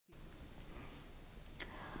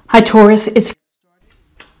Hi, Taurus.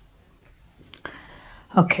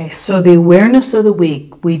 Okay, so the awareness of the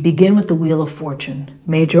week, we begin with the Wheel of Fortune,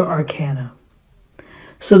 Major Arcana.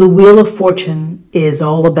 So the Wheel of Fortune is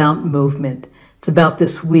all about movement. It's about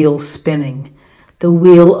this wheel spinning, the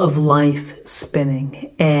wheel of life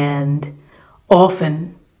spinning. And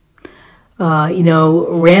often,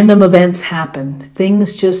 random events happen.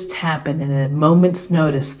 Things just happen, and at a moment's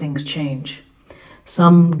notice, things change.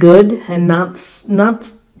 Some good and not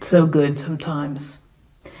so good sometimes.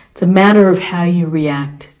 It's a matter of how you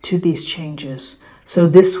react to these changes. So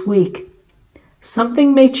this week,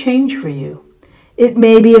 something may change for you. It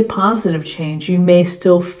may be a positive change. You may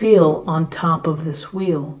still feel on top of this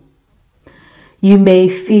wheel. You may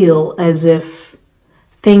feel as if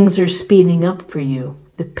things are speeding up for you.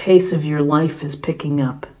 The pace of your life is picking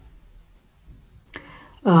up.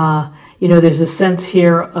 There's a sense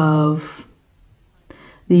here of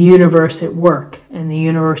the universe at work, and the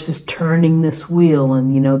universe is turning this wheel,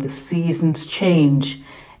 and the seasons change,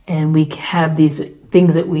 and we have these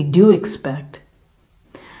things that we do expect,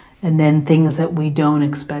 and then things that we don't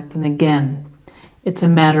expect. And again, it's a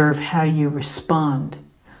matter of how you respond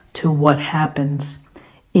to what happens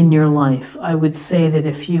in your life. I would say that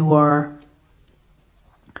if you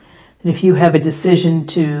have a decision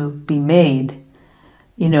to be made,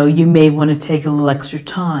 you may want to take a little extra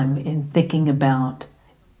time in thinking about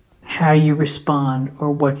how you respond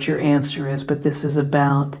or what your answer is. But this is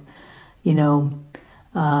about, dealing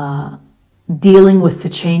with the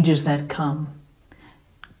changes that come.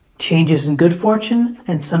 Changes in good fortune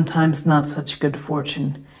and sometimes not such good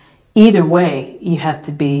fortune. Either way, you have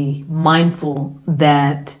to be mindful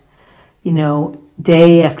that,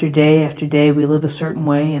 day after day after day, we live a certain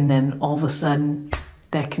way, and then all of a sudden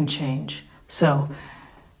that can change. So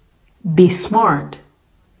be smart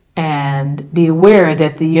and be aware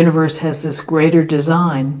that the universe has this greater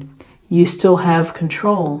design. You still have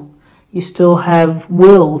control. You still have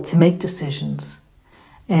will to make decisions,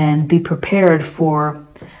 and be prepared for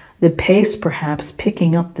the pace perhaps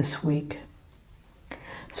picking up this week.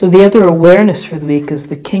 So the other awareness for the week is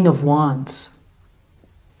the King of Wands.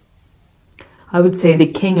 I would say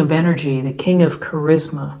the king of energy, the king of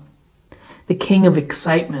charisma, the king of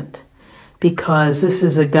excitement, because this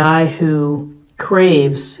is a guy who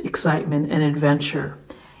craves excitement and adventure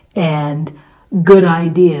and good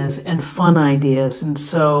ideas and fun ideas. And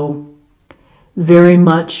so very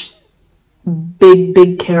much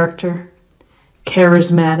big character,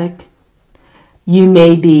 charismatic. You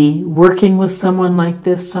may be working with someone like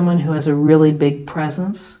this, someone who has a really big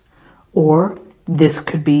presence, or this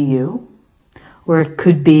could be you, or it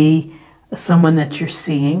could be someone that you're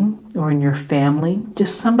seeing or in your family,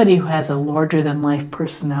 just somebody who has a larger than life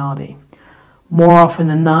personality. More often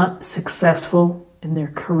than not, successful in their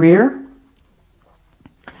career,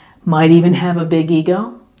 might even have a big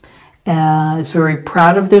ego, is very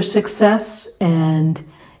proud of their success, and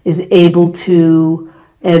is able to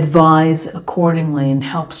advise accordingly and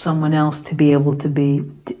help someone else to be able to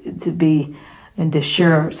be and to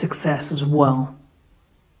share success as well.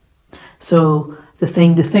 So the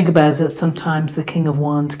thing to think about is that sometimes the King of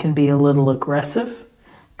Wands can be a little aggressive,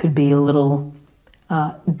 could be a little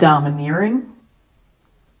domineering,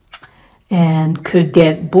 and could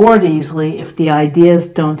get bored easily if the ideas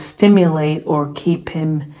don't stimulate or keep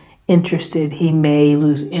him interested. He may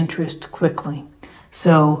lose interest quickly.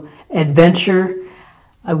 So adventure,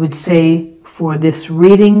 I would say for this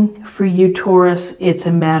reading for you, Taurus, it's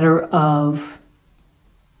a matter of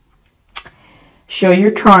show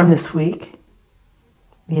your charm this week,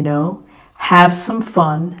 have some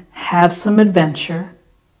fun, have some adventure,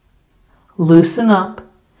 loosen up,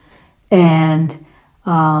 and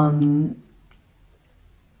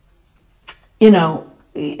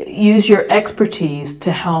use your expertise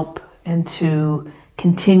to help and to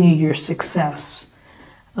continue your success.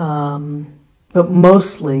 But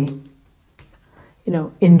mostly,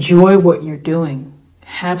 enjoy what you're doing.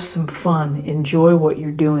 Have some fun. Enjoy what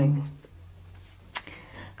you're doing.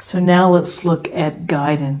 So now let's look at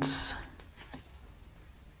guidance.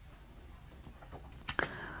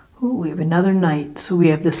 Ooh, we have another night. So we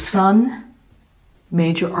have the Sun,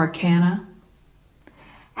 Major Arcana.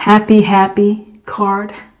 Happy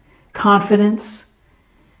card, confidence,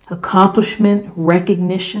 accomplishment,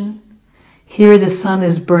 recognition. Here the sun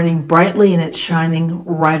is burning brightly and it's shining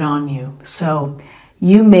right on you. So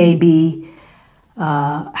you may be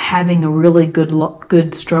having a really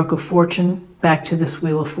good stroke of fortune. Back to this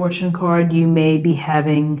Wheel of Fortune card. You may be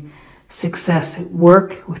having success at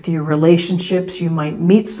work with your relationships. You might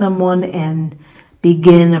meet someone and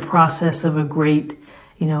begin a process of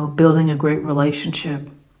building a great relationship.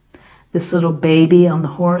 This little baby on the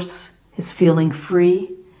horse is feeling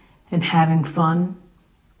free and having fun.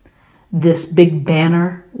 This big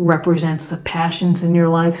banner represents the passions in your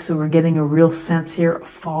life, so we're getting a real sense here of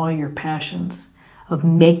follow your passions, of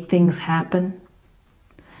make things happen.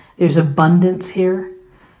 There's abundance here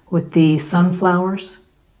with the sunflowers.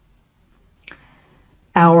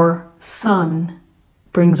 Our sun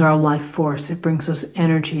brings our life force. It brings us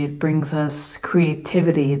energy. It brings us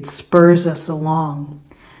creativity. It spurs us along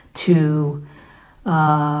to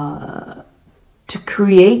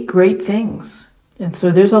create great things. And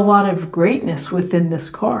so there's a lot of greatness within this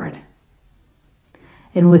card.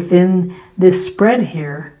 And within this spread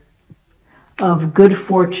here of good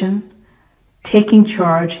fortune, taking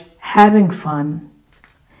charge, having fun,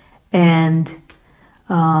 and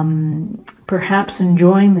perhaps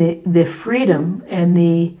enjoying the freedom and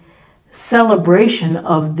the celebration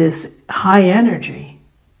of this high energy,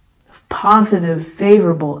 positive,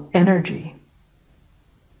 favorable energy.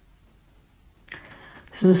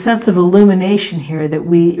 There's a sense of illumination here that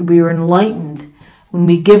we are enlightened. When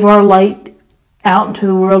we give our light out into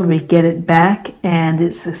the world, we get it back, and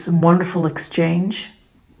it's this wonderful exchange.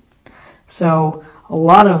 So a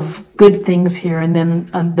lot of good things here. And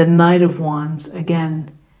then the Knight of Wands,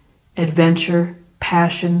 again, adventure,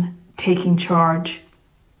 passion, taking charge,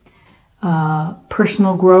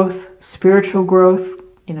 personal growth, spiritual growth,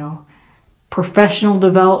 professional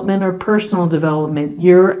development or personal development.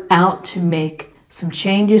 You're out to make some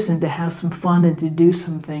changes and to have some fun and to do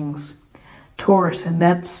some things, Taurus, and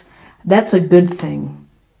that's a good thing.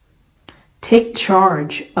 Take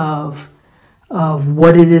charge of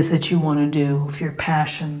what it is that you want to do, of your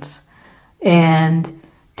passions, and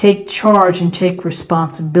take charge and take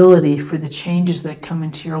responsibility for the changes that come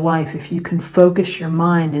into your life. If you can focus your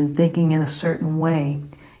mind in thinking in a certain way,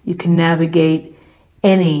 you can navigate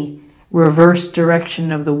any reverse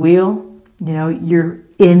direction of the wheel. You're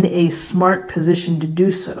in a smart position to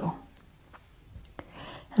do so.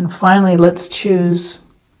 And finally, let's choose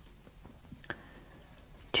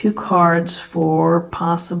 2 cards for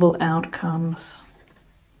possible outcomes.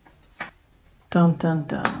 Dun, dun,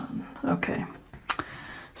 dun. Okay.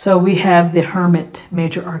 So we have the Hermit,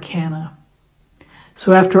 Major Arcana.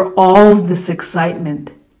 So after all of this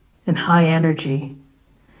excitement and high energy,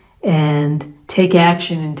 and take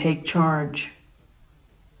action and take charge,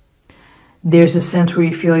 there's a sense where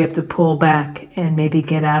you feel you have to pull back and maybe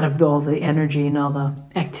get out of all the energy and all the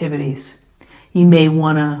activities. You may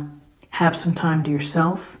want to have some time to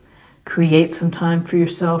yourself, create some time for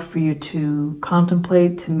yourself, for you to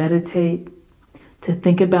contemplate, to meditate, to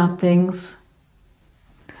think about things.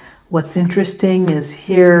 What's interesting is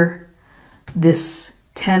here, this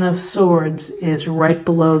 10 of Swords is right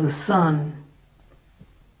below the Sun.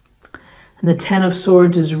 And the 10 of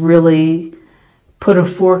Swords is really put a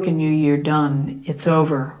fork in you, you're done. It's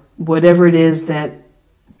over. Whatever it is that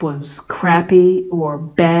was crappy or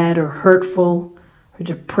bad or hurtful or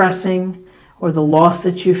depressing, or the loss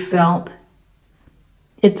that you felt,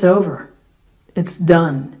 it's over. It's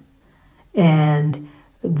done. And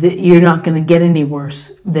you're not going to get any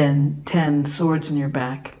worse than 10 swords in your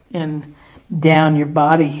back and down your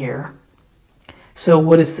body here. So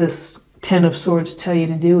what does this 10 of Swords tell you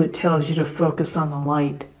to do? It tells you to focus on the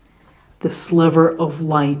light. The sliver of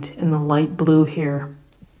light in the light blue here,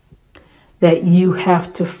 that you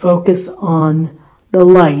have to focus on the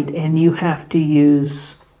light, and you have to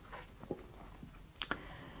use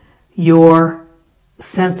your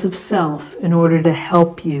sense of self in order to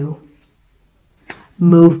help you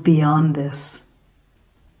move beyond this.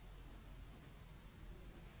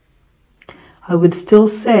 I would still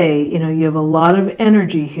say, you have a lot of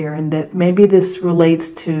energy here, and that maybe this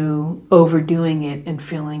relates to overdoing it and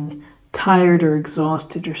feeling tired or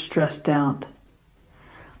exhausted or stressed out.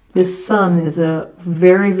 This Sun is a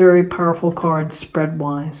very, very powerful card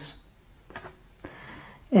spread-wise.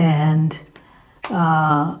 And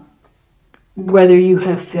whether you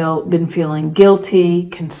have been feeling guilty,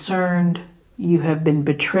 concerned, you have been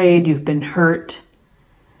betrayed, you've been hurt,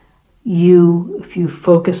 if you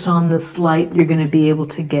focus on this light, you're going to be able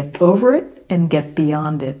to get over it and get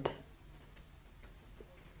beyond it.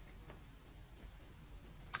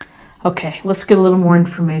 Okay, let's get a little more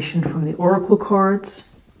information from the Oracle cards.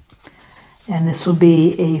 And this will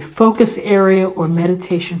be a focus area or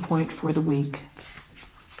meditation point for the week.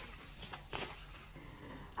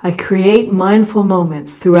 I create mindful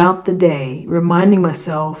moments throughout the day, reminding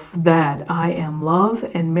myself that I am love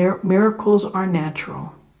and miracles are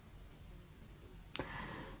natural.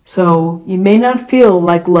 So you may not feel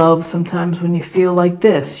like love sometimes when you feel like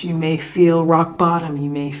this. You may feel rock bottom. You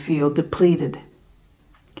may feel depleted.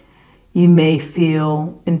 You may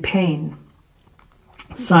feel in pain,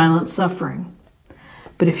 silent suffering.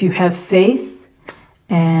 But if you have faith,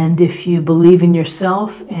 and if you believe in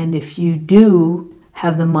yourself, and if you do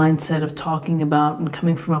have the mindset of talking about and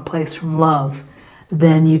coming from a place from love,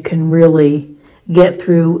 then you can really get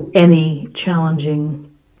through any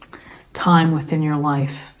challenging time within your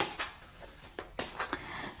life.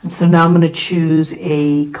 And so now I'm going to choose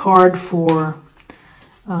a card for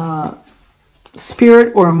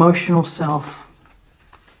spirit or emotional self.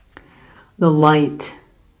 The light.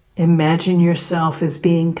 Imagine yourself as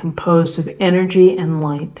being composed of energy and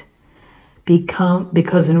light.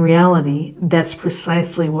 Because in reality, that's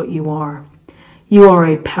precisely what you are. You are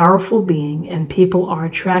a powerful being, and people are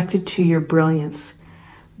attracted to your brilliance.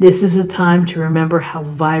 This is a time to remember how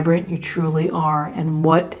vibrant you truly are, and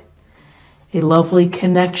what a lovely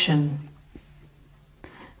connection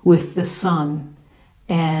with the sun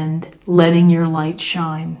and letting your light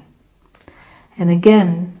shine. And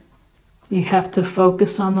again, you have to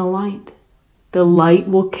focus on the light. The light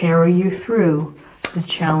will carry you through the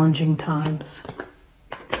challenging times.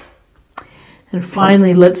 And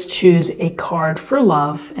finally, let's choose a card for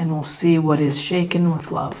love, and we'll see what is shaken with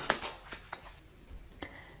love.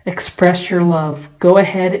 Express your love. Go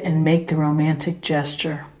ahead and make the romantic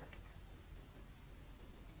gesture.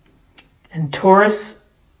 And Taurus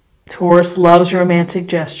loves romantic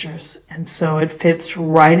gestures, and so it fits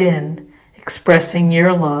right in expressing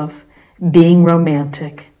your love, being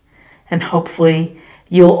romantic, and hopefully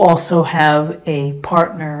you'll also have a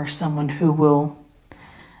partner or someone who will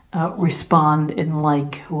respond in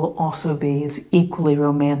like, who will also be as equally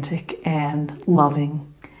romantic and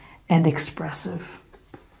loving and expressive.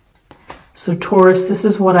 So Taurus, this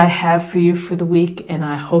is what I have for you for the week, and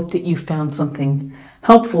I hope that you found something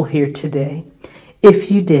helpful here today.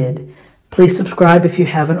 If you did, please subscribe if you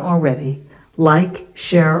haven't already. Like,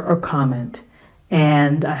 share, or comment.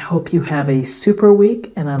 And I hope you have a super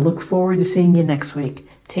week, and I look forward to seeing you next week.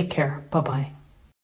 Take care. Bye-bye.